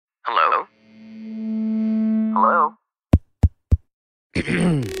Hello? Hello?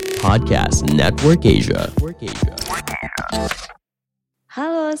 Podcast Network Asia.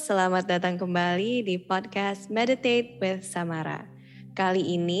 Halo, selamat datang kembali di podcast Meditate with Samara. Kali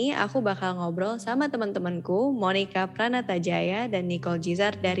ini aku bakal ngobrol sama teman-temanku Monica Pranatajaya dan Nicole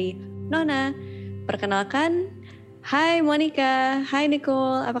Gizar dari Nona. Perkenalkan, hai Monica, hai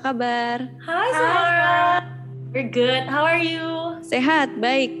Nicole, apa kabar? Hi Samara, we're good. How are you? Sehat,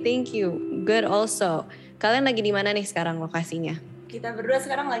 baik, thank you. Good also. Kalian lagi di mana nih sekarang lokasinya? Kita berdua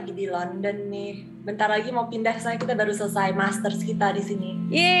sekarang lagi di London nih. Bentar lagi mau pindah, soalnya kita baru selesai masters kita di sini.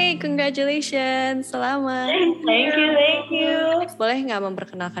 Yay, congratulations, selamat. Thank you. Boleh nggak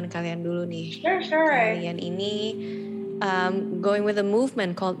memperkenalkan kalian dulu nih? Sure. Kalian ini going with a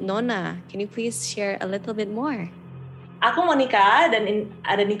movement called Nona. Can you please share a little bit more? Aku Monica dan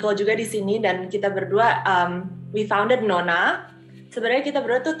ada Nicole juga di sini, dan kita berdua we founded Nona. Sebenarnya kita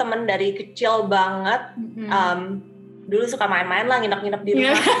berdua tuh teman dari kecil banget. Dulu suka main-main lah, nginep-nginep di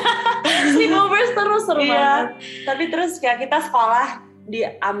rumah. Sleepovers terus seru banget. Tapi terus kayak kita sekolah di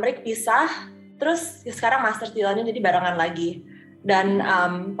Amrik pisah, terus sekarang master di London jadi barengan lagi. Dan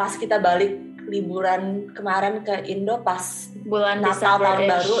pas kita balik liburan kemarin ke Indo pas Bulan Natal tahun Desember-ish,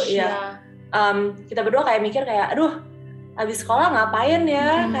 baru, ya. Kita berdua kayak mikir kayak, aduh, abis sekolah ngapain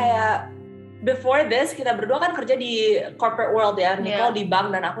ya? Kayak before this kita berdua kan kerja di corporate world ya, Nicole di bank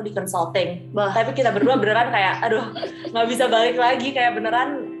dan aku di consulting. Tapi kita berdua beneran kayak, aduh, nggak bisa balik lagi, kayak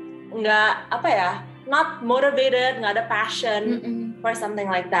beneran nggak apa ya, not motivated, nggak ada passion for something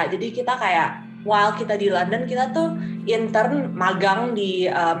like that. Jadi kita kayak while kita di London, kita tuh intern magang di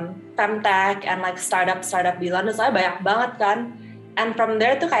Femtech and like startup di London, soalnya banyak banget kan. And from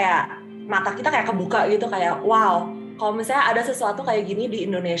there tuh kayak mata kita kayak kebuka gitu, kayak wow, kalau misalnya ada sesuatu kayak gini di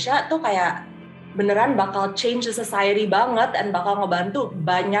Indonesia tuh kayak beneran bakal change the society banget, dan bakal ngebantu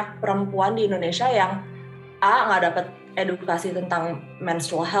banyak perempuan di Indonesia yang nggak dapet edukasi tentang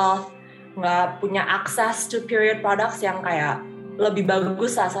menstrual health, nggak punya akses to period products yang kayak lebih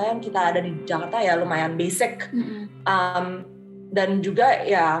bagus lah. Soalnya yang kita ada di Jakarta ya lumayan basic, dan juga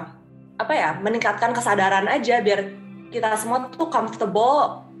ya apa ya, meningkatkan kesadaran aja biar kita semua tuh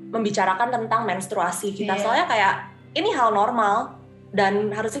comfortable membicarakan tentang menstruasi kita. Soalnya kayak ini hal normal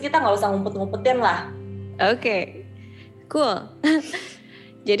dan harusnya kita nggak usah ngumpet-ngumpetin lah. Oke, cool.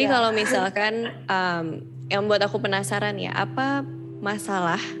 Jadi kalau misalkan yang buat aku penasaran ya, apa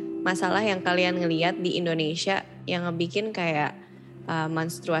masalah yang kalian ngelihat di Indonesia yang ngebikin kayak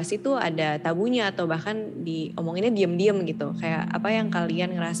menstruasi tuh ada tabunya atau bahkan diomonginnya diam-diam gitu. Kayak apa yang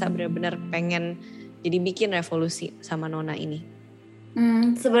kalian ngerasa benar-benar pengen jadi bikin revolusi sama Nona ini?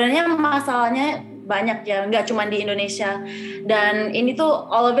 Sebenarnya masalahnya banyak ya, nggak cuma di Indonesia. Dan ini tuh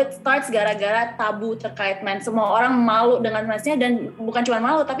all of it starts gara-gara tabu terkait mens. Semua orang malu dengan mensnya, dan bukan cuma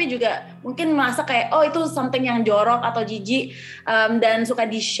malu tapi juga mungkin merasa kayak oh itu something yang jorok atau jijik, dan suka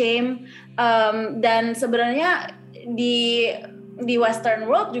di shame. Dan sebenarnya di Western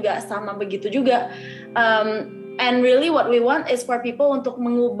world juga sama begitu juga. And really what we want is for people untuk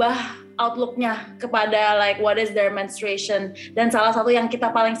mengubah outlooknya kepada like what is their menstruation. Dan salah satu yang kita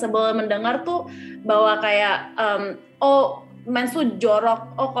paling sebel mendengar tuh bahwa kayak oh mens tuh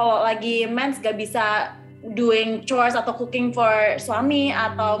jorok, oh kalau lagi mens gak bisa doing chores atau cooking for suami,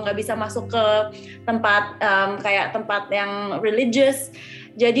 atau gak bisa masuk ke tempat kayak tempat yang religious.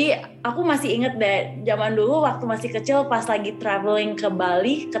 Jadi aku masih inget deh zaman dulu waktu masih kecil pas lagi traveling ke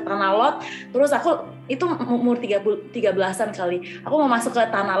Bali, ke Tanah Lot. Terus aku itu umur 13-an kali. Aku mau masuk ke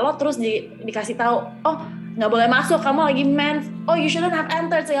Tanah Lot, terus dikasih tahu, oh nggak boleh masuk, kamu lagi mens. Oh you shouldn't have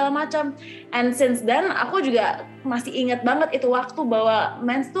entered, segala macam. And since then aku juga masih inget banget itu waktu bahwa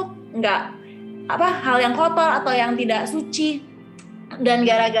mens tuh nggak hal yang kotor atau yang tidak suci. Dan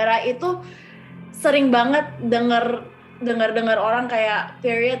gara-gara itu sering banget dengar orang kayak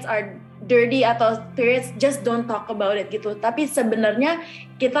periods are dirty atau periods just don't talk about it gitu. Tapi sebenarnya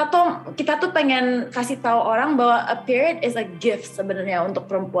kita tuh pengen kasih tahu orang bahwa a period is a gift sebenarnya untuk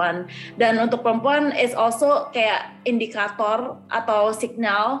perempuan, dan untuk perempuan is also kayak indikator atau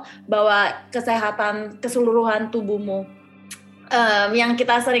signal bahwa kesehatan keseluruhan tubuhmu. Yang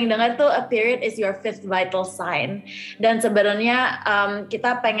kita sering dengar tuh a period is your fifth vital sign, dan sebenarnya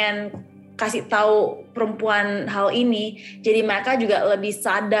kita pengen kasih tahu perempuan hal ini, jadi mereka juga lebih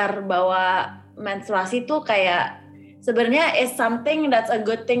sadar bahwa menstruasi tuh kayak sebenarnya is something that's a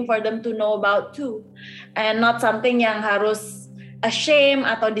good thing for them to know about too, and not something yang harus ashamed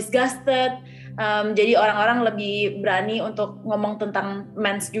atau disgusted. Jadi orang-orang lebih berani untuk ngomong tentang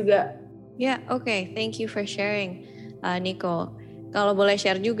mens juga. Okay. Thank you for sharing, Nicole. Kalau boleh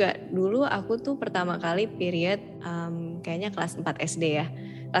share juga, dulu aku tuh pertama kali period kayaknya kelas 4 SD ya.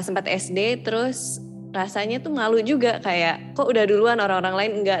 kelas 4 SD, terus rasanya tuh malu juga, kayak kok udah duluan orang-orang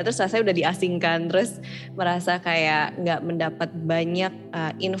lain enggak, terus rasanya udah diasingkan, terus merasa kayak enggak mendapat banyak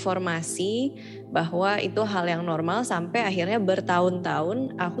informasi bahwa itu hal yang normal, sampai akhirnya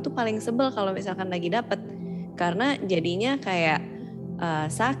bertahun-tahun aku tuh paling sebel kalau misalkan lagi dapet, karena jadinya kayak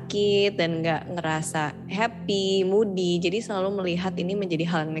sakit dan nggak ngerasa happy, moody, jadi selalu melihat ini menjadi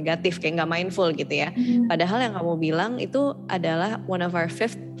hal yang negatif, kayak nggak mindful gitu ya. Padahal yang kamu bilang itu adalah one of our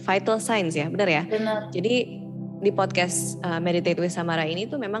 5th vital signs ya, benar ya? Benar. Jadi di podcast Meditate with Samara ini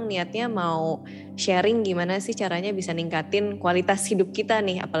tuh memang niatnya mau sharing gimana sih caranya bisa ningkatin kualitas hidup kita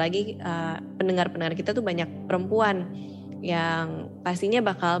nih, apalagi pendengar-pendengar kita tuh banyak perempuan yang pastinya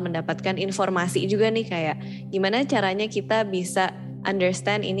bakal mendapatkan informasi juga nih, kayak gimana caranya kita bisa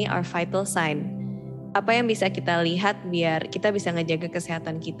understand ini our vital sign. Apa yang bisa kita lihat biar kita bisa ngejaga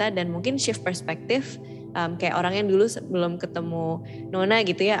kesehatan kita, dan mungkin shift perspektif. Kayak orang yang dulu sebelum ketemu Nona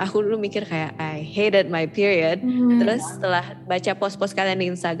gitu ya, aku dulu mikir kayak I hated my period. Terus setelah baca post-post kalian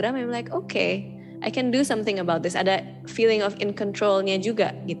di Instagram, I'm like okay, I can do something about this. Ada feeling of in control-nya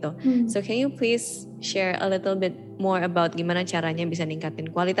juga gitu. So can you please share a little bit more about gimana caranya bisa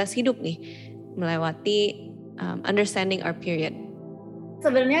ningkatin kualitas hidup nih melewati understanding our period?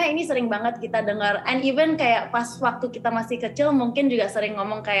 Sebenarnya ini sering banget kita dengar, and even kayak pas waktu kita masih kecil mungkin juga sering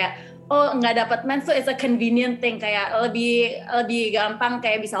ngomong kayak, oh nggak dapat mens tuh it's a convenient thing, kayak lebih gampang,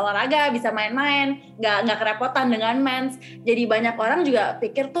 kayak bisa olahraga, bisa main-main, nggak kerepotan dengan mens. Jadi banyak orang juga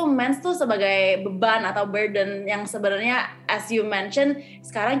pikir tuh mens tuh sebagai beban atau burden, yang sebenarnya as you mentioned,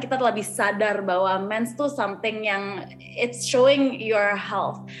 sekarang kita lebih sadar bahwa mens tuh something yang it's showing your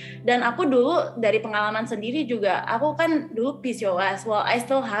health. Dan aku dulu dari pengalaman sendiri juga, aku kan dulu PCOS, well I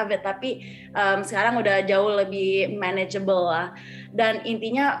still have it, tapi sekarang udah jauh lebih manageable lah. Dan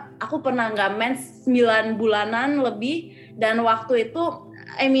intinya aku pernah nggak mens 9 bulanan lebih, dan waktu itu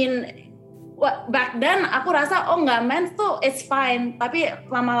I mean back then aku rasa oh nggak mens tuh it's fine, tapi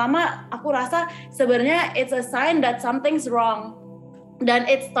lama-lama aku rasa sebenarnya it's a sign that something's wrong. Dan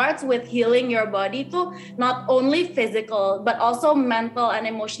it starts with healing your body tuh, not only physical but also mental and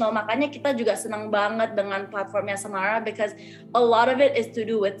emotional. Makanya kita juga senang banget dengan platformnya Samara, because a lot of it is to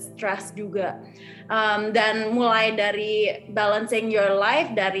do with stress juga. Dan mulai dari balancing your life,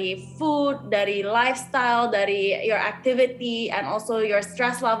 dari food, dari lifestyle, dari your activity, and also your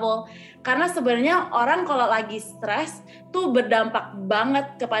stress level. Karena sebenarnya orang kalau lagi stres tuh berdampak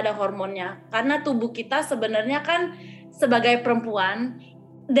banget kepada hormonnya. Karena tubuh kita sebenarnya kan sebagai perempuan,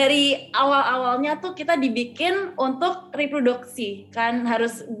 dari awal-awalnya tuh kita dibikin untuk reproduksi, kan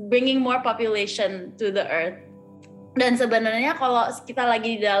harus bringing more population to the earth. Dan sebenarnya kalau kita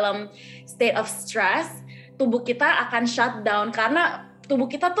lagi di dalam state of stress, tubuh kita akan shut down, karena tubuh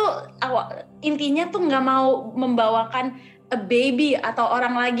kita tuh intinya tuh nggak mau membawakan a baby atau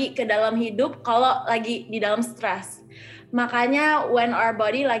orang lagi ke dalam hidup kalau lagi di dalam stress. Makanya when our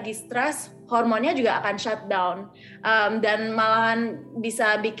body lagi stress, hormonnya juga akan shut down, dan malahan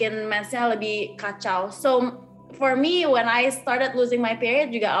bisa bikin mensnya lebih kacau. So for me, when I started losing my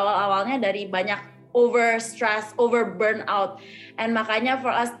period juga awal-awalnya dari banyak over stress, over burnout, and makanya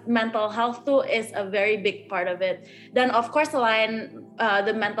for us mental health too is a very big part of it. Dan of course selain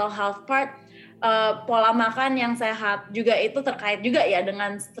the mental health part, pola makan yang sehat juga itu terkait juga ya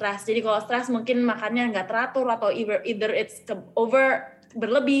dengan stres. Jadi kalau stres mungkin makannya nggak teratur, atau either it's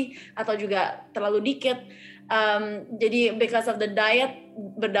berlebih atau juga terlalu dikit. Jadi because of the diet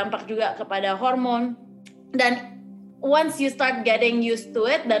berdampak juga kepada hormon. Dan once you start getting used to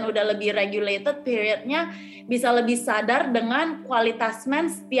it dan udah lebih regulated periodnya, bisa lebih sadar dengan kualitas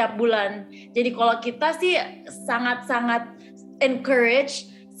mens setiap bulan. Jadi kalau kita sih sangat-sangat encourage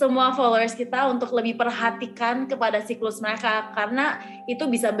semua followers kita untuk lebih perhatikan kepada siklus mereka, karena itu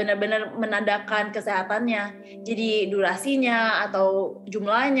bisa benar-benar menandakan kesehatannya. Jadi durasinya atau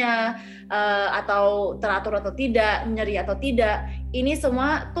jumlahnya, atau teratur atau tidak, nyeri atau tidak, ini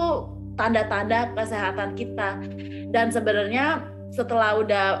semua tuh tanda-tanda kesehatan kita. Dan sebenarnya setelah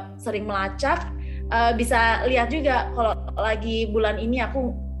udah sering melacak, bisa lihat juga kalau lagi bulan ini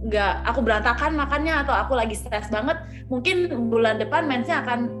aku berantakan makannya, atau aku lagi stres banget, mungkin bulan depan mensnya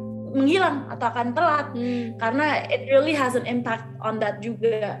akan menghilang atau akan telat, karena it really has an impact on that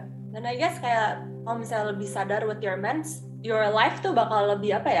juga. Dan I guess kayak kalau misalnya lebih sadar with your mens, your life tuh bakal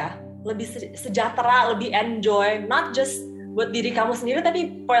lebih lebih sejahtera, lebih enjoy, not just buat diri kamu sendiri,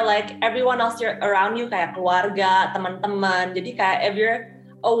 tapi for like everyone else around you, kayak keluarga, teman-teman. Jadi kayak if you're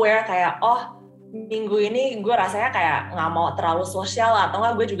aware kayak minggu ini gue rasanya kayak nggak mau terlalu sosial, atau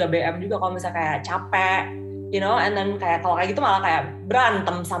nggak gue juga BM juga kalau misalnya kayak capek, you know, and then kayak kalau kayak gitu malah kayak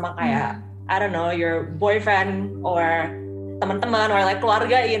berantem sama kayak I don't know your boyfriend or teman-teman or like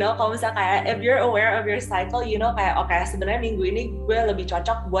keluarga, kalau misalnya kayak if you're aware of your cycle, kayak oke, sebenarnya minggu ini gue lebih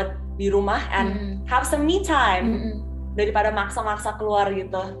cocok buat di rumah and have some me time daripada maksa-maksa keluar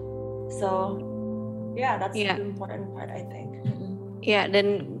gitu. So yeah, that's the important part I think. Ya,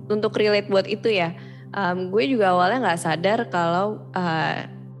 dan untuk relate buat itu ya, gue juga awalnya nggak sadar kalau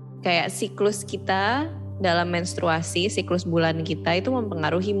kayak siklus kita dalam menstruasi, siklus bulan kita itu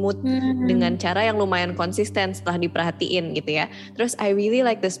mempengaruhi mood dengan cara yang lumayan konsisten setelah diperhatiin gitu ya. Terus I really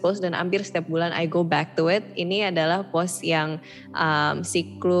like this post dan hampir setiap bulan I go back to it. Ini adalah post yang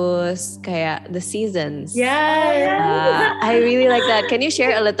siklus kayak the seasons. I really like that. Can you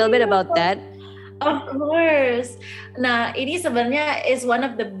share a little bit about that? Of course. Nah, ini sebenarnya is one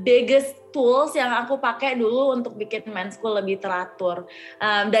of the biggest tools yang aku pakai dulu untuk bikin mensku lebih teratur.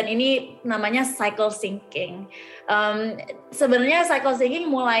 Dan ini namanya cycle syncing. Sebenarnya cycle syncing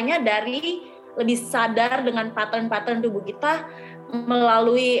mulainya dari lebih sadar dengan pattern-pattern tubuh kita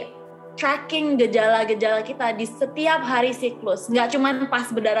melalui tracking gejala-gejala kita di setiap hari siklus. Nggak cuma pas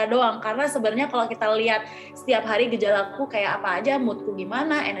berdarah doang, karena sebenarnya kalau kita lihat setiap hari gejalaku kayak apa aja, moodku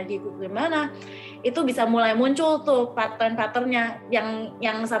gimana, energiku gimana, itu bisa mulai muncul tuh pattern-patternnya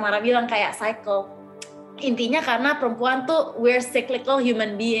yang Samara bilang kayak cycle. Intinya karena perempuan tuh we're cyclical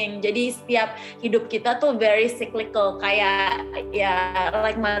human being, jadi setiap hidup kita tuh very cyclical, kayak ya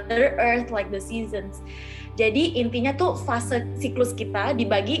like Mother Earth, like the seasons. Jadi intinya tuh fase siklus kita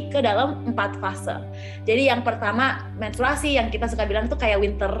dibagi ke dalam 4 fase. Jadi yang pertama menstruasi, yang kita suka bilang itu kayak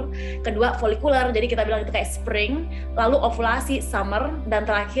winter. Kedua folikuler, jadi kita bilang itu kayak spring. Lalu ovulasi, summer. Dan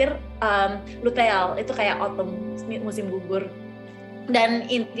terakhir luteal, itu kayak autumn, musim gugur.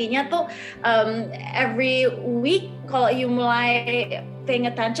 Dan intinya tuh every week kalau you mulai paying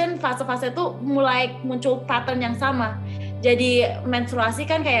attention, fase-fase itu mulai muncul pattern yang sama. Jadi menstruasi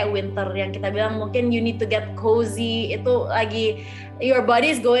kan kayak winter yang kita bilang mungkin you need to get cozy, itu lagi your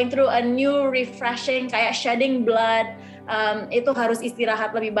body is going through a new refreshing kayak shedding blood, itu harus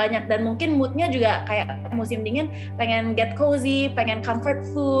istirahat lebih banyak. Dan mungkin moodnya juga kayak musim dingin pengen get cozy, pengen comfort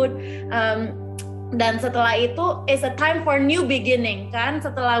food. Dan setelah itu is a time for new beginning kan,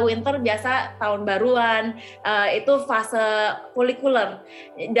 setelah winter biasa tahun baruan, itu fase folikuler.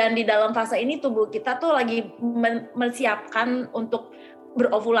 Dan di dalam fase ini tubuh kita tuh lagi menyiapkan untuk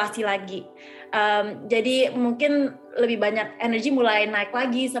berovulasi lagi. Jadi mungkin lebih banyak energi mulai naik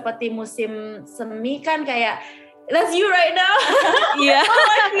lagi, seperti musim semi kan kayak that's you right now. Yeah.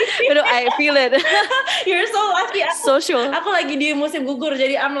 But I feel it. You're so lucky. Social. Aku lagi di musim gugur,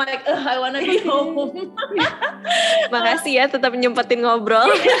 jadi I'm like, I wanna be home. Makasih ya, tetap nyempetin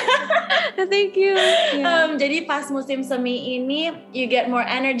ngobrol. Thank you. Yeah. Jadi pas musim semi ini, you get more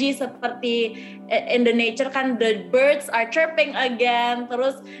energy, seperti in the nature kan, the birds are chirping again,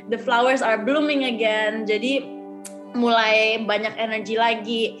 terus the flowers are blooming again. Jadi mulai banyak energi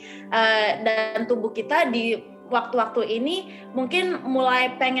lagi, dan tubuh kita di waktu-waktu ini mungkin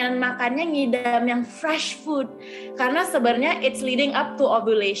mulai pengen makannya ngidam yang fresh food, karena sebenarnya it's leading up to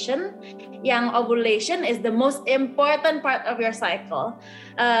ovulation, yang ovulation is the most important part of your cycle.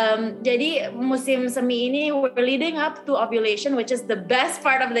 Jadi musim semi ini we're leading up to ovulation, which is the best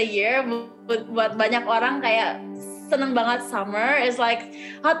part of the year. Buat banyak orang kayak seneng banget summer, is like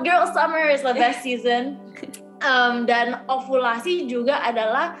hot girl summer is the best season. Dan ovulasi juga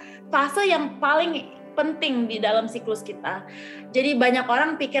adalah fase yang paling penting di dalam siklus kita. Jadi banyak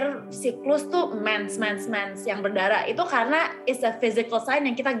orang pikir siklus tuh mens yang berdarah, itu karena it's a physical sign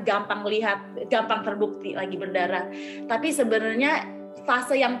yang kita gampang lihat, gampang terbukti lagi berdarah. Tapi sebenarnya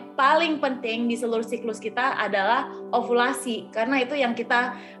fase yang paling penting di seluruh siklus kita adalah ovulasi, karena itu yang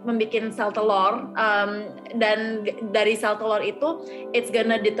kita membuat sel telur, dan dari sel telur itu it's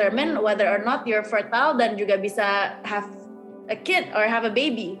gonna determine whether or not you're fertile dan juga bisa have a kid or have a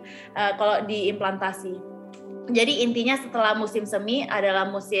baby kalau diimplantasi. Jadi intinya setelah musim semi adalah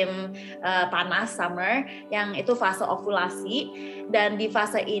musim panas, summer, yang itu fase ovulasi. Dan di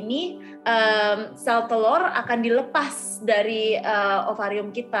fase ini sel telur akan dilepas dari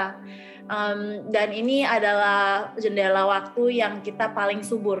ovarium kita. Dan ini adalah jendela waktu yang kita paling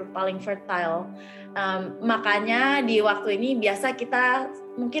subur, paling fertile. Makanya di waktu ini biasa kita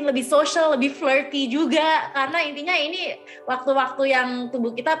mungkin lebih social, lebih flirty juga, karena intinya ini waktu-waktu yang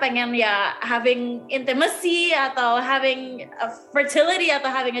tubuh kita pengen ya having intimacy atau having a fertility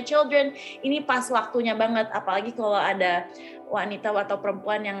atau having a children. Ini pas waktunya banget, apalagi kalau ada wanita atau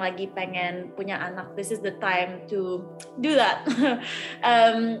perempuan yang lagi pengen punya anak. This is the time to do that.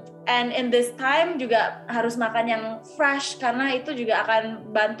 And in this time juga harus makan yang fresh, karena itu juga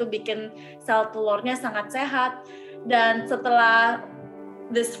akan bantu bikin sel telurnya sangat sehat. Dan setelah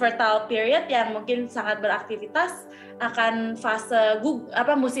this fertile period yang mungkin sangat beraktivitas akan fase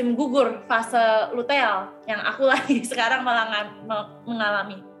musim gugur, fase luteal yang aku lagi sekarang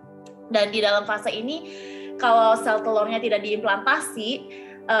mengalami. Dan di dalam fase ini kalau sel telurnya tidak diimplantasi,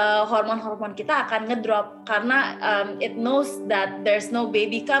 hormon-hormon kita akan ngedrop karena it knows that there's no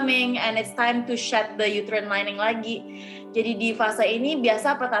baby coming and it's time to shed the uterine lining lagi. Jadi di fase ini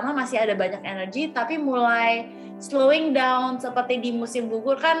biasa pertama masih ada banyak energi, tapi mulai slowing down seperti di musim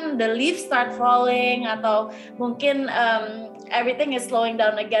gugur kan the leaves start falling atau mungkin everything is slowing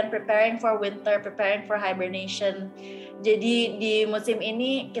down again, preparing for winter, preparing for hibernation. Jadi di musim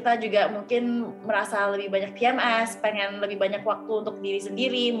ini kita juga mungkin merasa lebih banyak PMS, pengen lebih banyak waktu untuk diri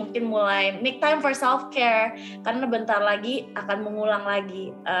sendiri, mungkin mulai make time for self-care, karena bentar lagi akan mengulang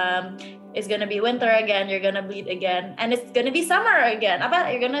lagi. It's gonna be winter again, you're gonna bleed again, and it's gonna be summer again.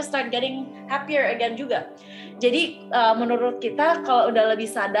 You're gonna start getting happier again juga. Jadi menurut kita kalau udah lebih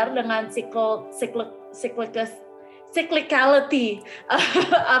sadar dengan cyclicality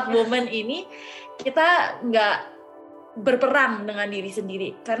of woman ini, kita nggak berperang dengan diri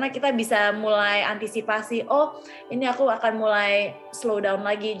sendiri karena kita bisa mulai antisipasi, oh ini aku akan mulai slow down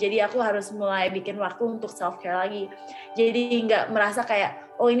lagi, jadi aku harus mulai bikin waktu untuk self care lagi. Jadi nggak merasa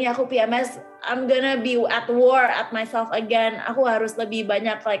kayak oh ini aku PMS, I'm gonna be at war at myself again, aku harus lebih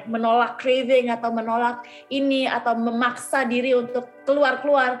banyak menolak craving atau menolak ini atau memaksa diri untuk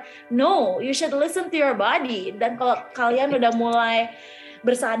keluar. No, you should listen to your body. Dan kalau kalian udah mulai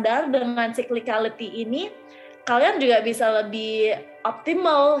bersadar dengan cyclicality ini, kalian juga bisa lebih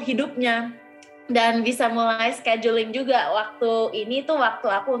optimal hidupnya dan bisa mulai scheduling juga. Waktu ini tuh waktu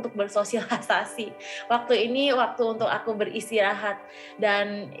aku untuk bersosialisasi, waktu ini waktu untuk aku beristirahat,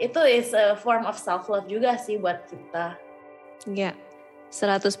 dan itu is a form of self love juga sih buat kita. Ya,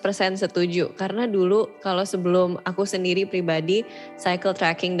 100% setuju. Karena dulu kalau sebelum aku sendiri pribadi cycle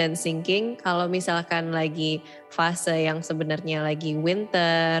tracking dan syncing, kalau misalkan lagi fase yang sebenarnya lagi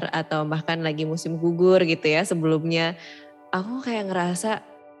winter atau bahkan lagi musim gugur gitu ya sebelumnya, aku kayak ngerasa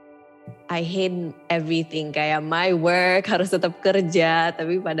I hate everything, kayak my work harus tetap kerja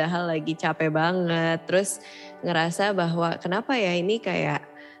tapi padahal lagi capek banget. Terus ngerasa bahwa kenapa ya ini kayak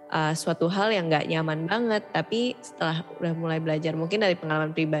suatu hal yang gak nyaman banget. Tapi setelah udah mulai belajar mungkin dari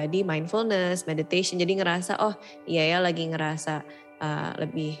pengalaman pribadi, mindfulness, meditation, jadi ngerasa oh iya ya lagi ngerasa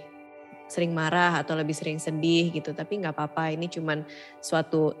lebih sering marah atau lebih sering sedih gitu, tapi gak apa-apa, ini cuman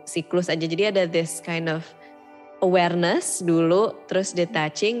suatu siklus aja. Jadi ada this kind of awareness dulu, terus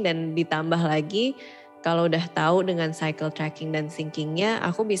detaching, dan ditambah lagi kalau udah tahu dengan cycle tracking dan syncingnya,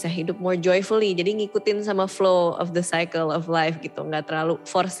 aku bisa hidup more joyfully. Jadi ngikutin sama flow of the cycle of life gitu, nggak terlalu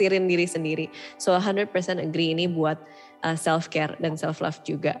forsirin diri sendiri. So 100% agree, ini buat self-care dan self-love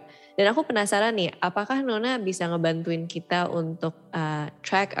juga. Dan aku penasaran nih, apakah Nona bisa ngebantuin kita untuk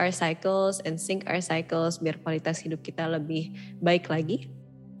track our cycles and sync our cycles biar kualitas hidup kita lebih baik lagi?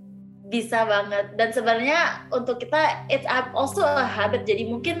 Bisa banget. Dan sebenarnya untuk kita it's also a habit. Jadi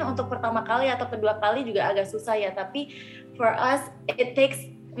mungkin untuk pertama kali atau kedua kali juga agak susah ya. Tapi for us it takes,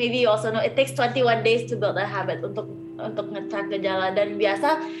 maybe you also know, it takes 21 days to build a habit untuk nge-track gejala. Dan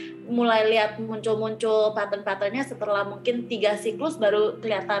biasa mulai lihat muncul pattern-patternnya setelah mungkin 3 siklus baru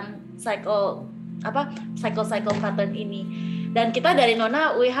kelihatan cycle pattern ini. Dan kita dari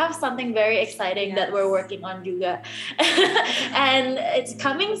Nona, we have something very exciting that we're working on juga. And it's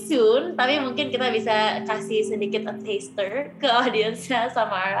coming soon, tapi mungkin kita bisa kasih sedikit a taster ke audiensnya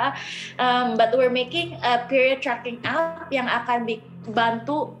Samara. But we're making a period tracking app yang akan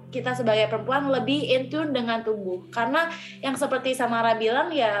bantu kita sebagai perempuan lebih in tune dengan tubuh. Karena yang seperti Samara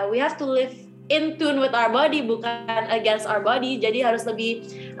bilang ya, we have to live in tune with our body, bukan against our body. Jadi harus lebih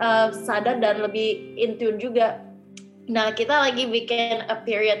sadar dan lebih in tune juga. Nah, kita lagi bikin a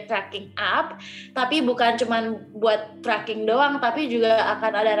period tracking app, tapi bukan cuma buat tracking doang, tapi juga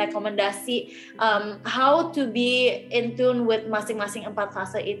akan ada rekomendasi how to be in tune with masing-masing 4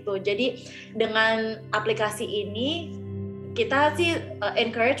 fase itu. Jadi dengan aplikasi ini, kita sih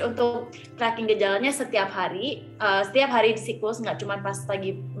encourage untuk tracking gejalanya setiap hari di siklus, nggak cuma pas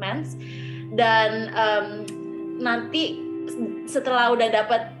lagi mens. Dan nanti setelah udah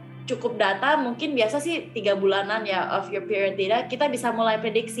dapat cukup data, mungkin biasa sih 3 bulanan ya of your period data, kita bisa mulai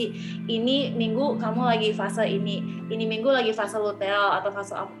prediksi ini minggu kamu lagi fase ini minggu lagi fase luteal atau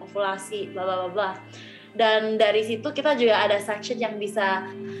fase ovulasi, bla bla bla. Dan dari situ kita juga ada section yang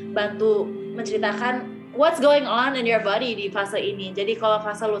bisa bantu menceritakan what's going on in your body di fase ini. Jadi kalau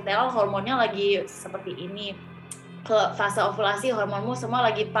fase luteal hormonnya lagi seperti ini, kalau fase ovulasi hormonmu semua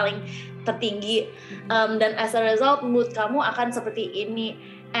lagi paling tertinggi, dan as a result mood kamu akan seperti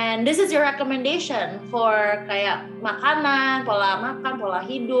ini. And this is your recommendation for kayak makanan, pola makan, pola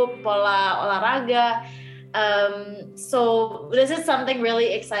hidup, pola olahraga. So this is something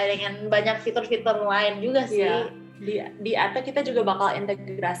really exciting and banyak fitur-fitur lain juga sih. Di app kita juga bakal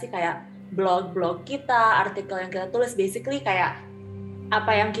integrasi kayak blog-blog kita, artikel yang kita tulis, basically kayak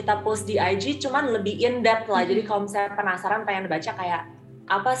apa yang kita post di IG cuman lebih in depth lah. Jadi kalau misalnya penasaran pengen baca kayak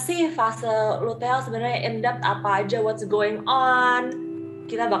apa sih fase luteal sebenarnya in depth apa aja, what's going on,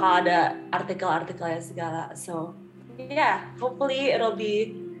 kita bakal ada artikel-artikelnya segala. So yeah, hopefully it'll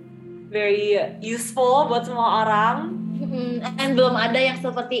be very useful buat semua orang. And belum ada yang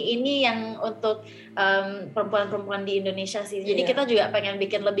seperti ini yang untuk perempuan-perempuan di Indonesia sih. Jadi kita juga pengen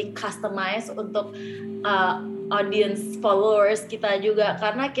bikin lebih customized untuk audience followers kita juga,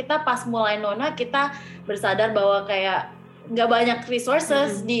 karena kita pas mulai Nona kita bersadar bahwa kayak nggak banyak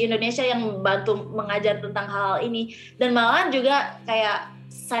resources di Indonesia yang bantu mengajar tentang hal ini, dan malahan juga kayak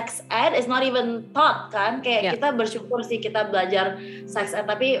sex ed is not even taught kan, kayak kita bersyukur sih kita belajar sex ed,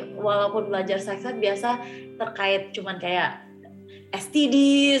 tapi walaupun belajar sex ed biasa terkait cuman kayak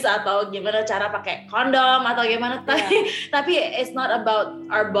STDs atau gimana cara pakai kondom atau gimana, tapi it's not about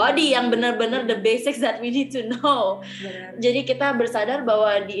our body yang benar-benar the basics that we need to know. Jadi kita bersadar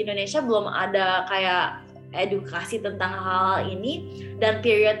bahwa di Indonesia belum ada kayak edukasi tentang hal ini, dan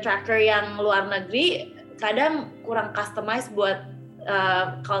period tracker yang luar negeri kadang kurang customized buat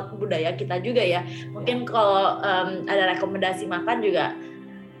kalau budaya kita juga ya. Mungkin kalau ada rekomendasi makan juga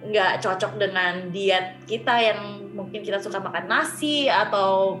nggak cocok dengan diet kita yang mungkin kita suka makan nasi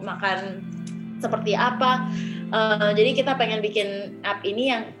atau makan seperti apa. Jadi kita pengen bikin app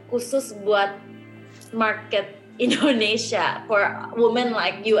ini yang khusus buat market Indonesia for women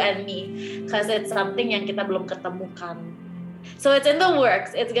like you and me, because it's something yang kita belum ketemukan. So it's in the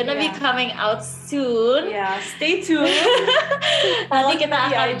works. It's gonna be coming out soon. Yeah, stay tuned. Nanti kita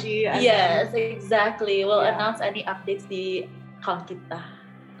akan IG. Yes, exactly. We'll announce any updates di account kita.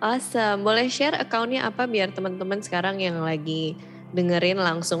 Awesome. Boleh share account-nya apa biar teman-teman sekarang yang lagi dengerin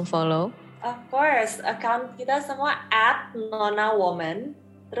langsung follow? Of course, account kita semua @nonawoman.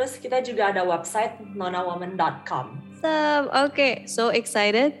 Terus kita juga ada website nonawoman.com. Awesome. Okay, so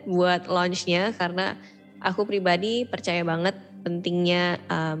excited buat launch-nya karena aku pribadi percaya banget pentingnya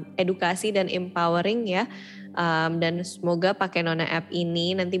edukasi dan empowering ya. Dan semoga pakai Nona app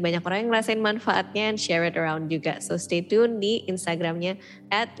ini nanti banyak orang yang ngerasain manfaatnya and share it around juga. So stay tune di Instagramnya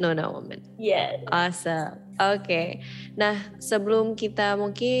 @nonawoman. Yes. Awesome. Oke. Nah sebelum kita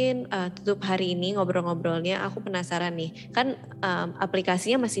mungkin tutup hari ini ngobrol-ngobrolnya, aku penasaran nih. Kan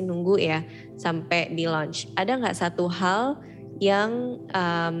aplikasinya masih nunggu ya sampai di launch. Ada nggak satu hal yang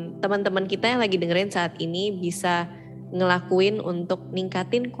teman-teman kita yang lagi dengerin saat ini bisa ngelakuin untuk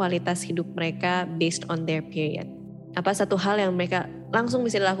ningkatin kualitas hidup mereka based on their period? Apa satu hal yang mereka langsung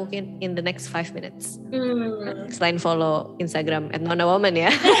bisa dilakukan in the next 5 minutes? Selain follow Instagram @nonawoman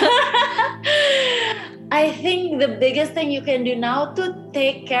ya. I think the biggest thing you can do now to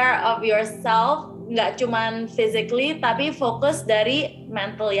take care of yourself, nggak cuman physically tapi fokus dari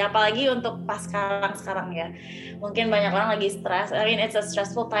mental ya, apalagi untuk pas sekarang ya. Mungkin banyak orang lagi stres. I mean it's a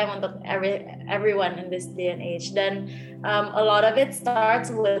stressful time untuk everyone in this day and age, dan a lot of it starts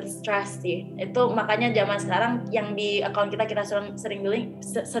with stress sih. Itu makanya zaman sekarang yang di account kita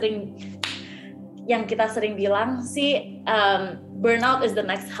sering bilang sih burnout is the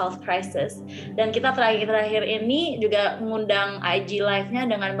next health crisis. Dan kita terakhir ini juga mengundang IG live-nya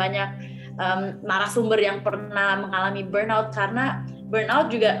dengan banyak narasumber yang pernah mengalami burnout, karena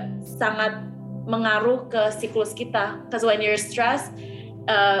burnout juga sangat mengaruh ke siklus kita. Because when you're stressed,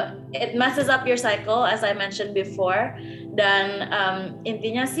 it messes up your cycle as I mentioned before. Dan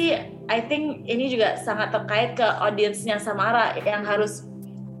intinya sih, I think ini juga sangat terkait ke audiensnya Samara yang harus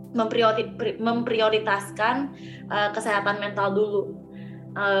memprioritaskan kesehatan mental dulu.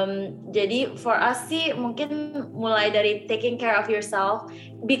 Jadi for us sih mungkin mulai dari taking care of yourself,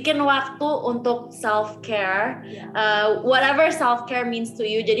 bikin waktu untuk self care, whatever self care means to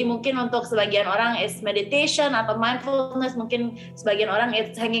you. Jadi mungkin untuk sebagian orang it's meditation atau mindfulness, mungkin sebagian orang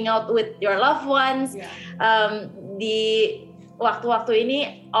it's hanging out with your loved ones. Di waktu-waktu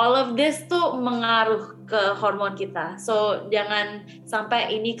ini all of this tuh mengaruh ke hormon kita, so jangan sampai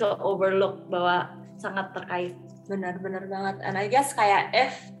ini ke overlook bahwa sangat terkait. Benar banget. And I guess kayak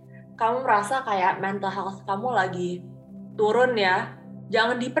if kamu merasa kayak mental health kamu lagi turun ya,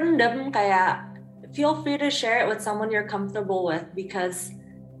 jangan dipendam, kayak feel free to share it with someone you're comfortable with, because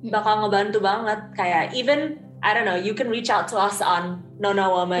bakal ngebantu banget. Kayak even I don't know, you can reach out to us on Nona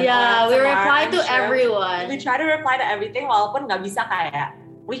Woman. Yeah, we reply to everyone. We try to reply to everything, walaupun nggak bisa kayak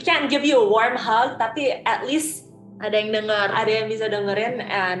we can't give you a warm hug, tapi at least Ada yang dengar. Ada yang bisa dengerin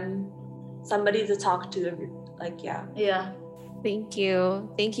and somebody to talk to, like Iya. Thank you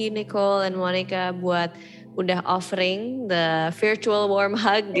Nicole and Monica buat udah offering the virtual warm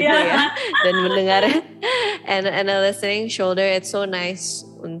hug gitu ya, dan mendengar and listening shoulder. It's so nice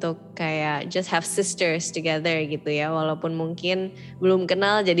untuk kayak just have sisters together gitu ya, walaupun mungkin belum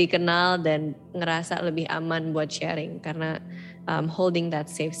kenal jadi kenal dan ngerasa lebih aman buat sharing karena holding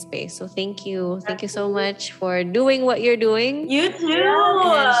that safe space. So thank you so much for doing what you're doing. You too.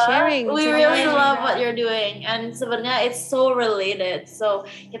 And sharing. We really love what you're doing, and sebenarnya it's so related. So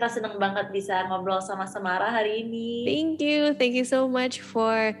kita senang banget bisa ngobrol sama Samara hari ini. Thank you so much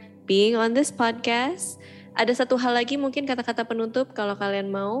for being on this podcast. Ada satu hal lagi mungkin kata-kata penutup kalau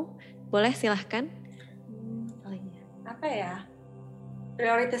kalian mau, boleh silahkan. Apa ya?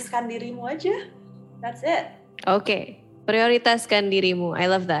 Prioritaskan dirimu aja. That's it. Okay. Prioritaskan dirimu. I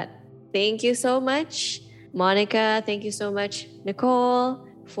love that. Thank you so much, Monica. Thank you so much, Nicole,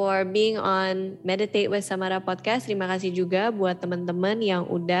 for being on Meditate with Samara podcast. Terima kasih juga buat teman-teman yang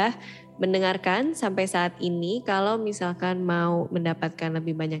udah mendengarkan sampai saat ini. Kalau misalkan mau mendapatkan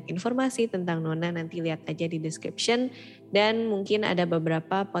lebih banyak informasi tentang Nona, nanti lihat aja di description. Dan mungkin ada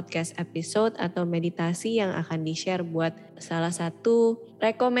beberapa podcast episode atau meditasi yang akan di-share buat salah satu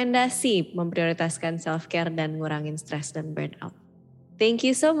rekomendasi memprioritaskan self-care dan ngurangin stres dan burnout. Thank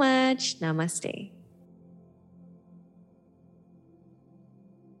you so much. Namaste.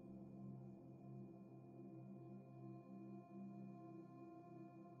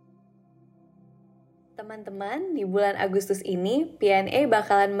 Teman-teman, di bulan Agustus ini PNA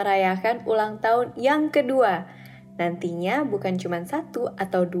bakalan merayakan ulang tahun yang kedua. Nantinya bukan cuma 1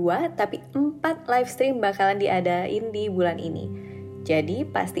 atau 2, tapi 4 live stream bakalan diadain di bulan ini. Jadi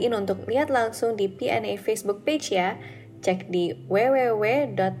pastiin untuk lihat langsung di PNA Facebook page ya. Cek di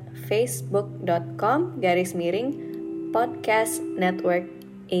www.facebook.com/podcast network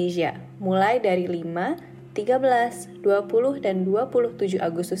Asia. Mulai dari 5, 13, 20, dan 27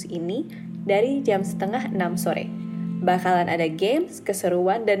 Agustus ini dari jam 5:30 sore. Bakalan ada games,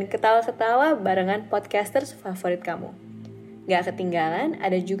 keseruan, dan ketawa-ketawa barengan podcasters favorit kamu. Gak ketinggalan,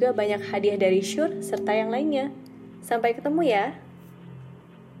 ada juga banyak hadiah dari Shure serta yang lainnya. Sampai ketemu ya.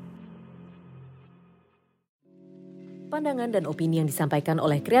 Pandangan dan opini yang disampaikan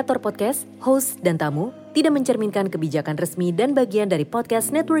oleh kreator podcast, host, dan tamu tidak mencerminkan kebijakan resmi dan bagian dari Podcast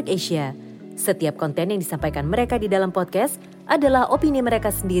Network Asia. Setiap konten yang disampaikan mereka di dalam podcast adalah opini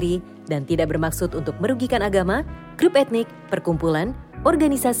mereka sendiri dan tidak bermaksud untuk merugikan agama, grup etnik, perkumpulan,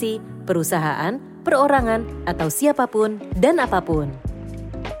 organisasi, perusahaan, perorangan, atau siapapun dan apapun.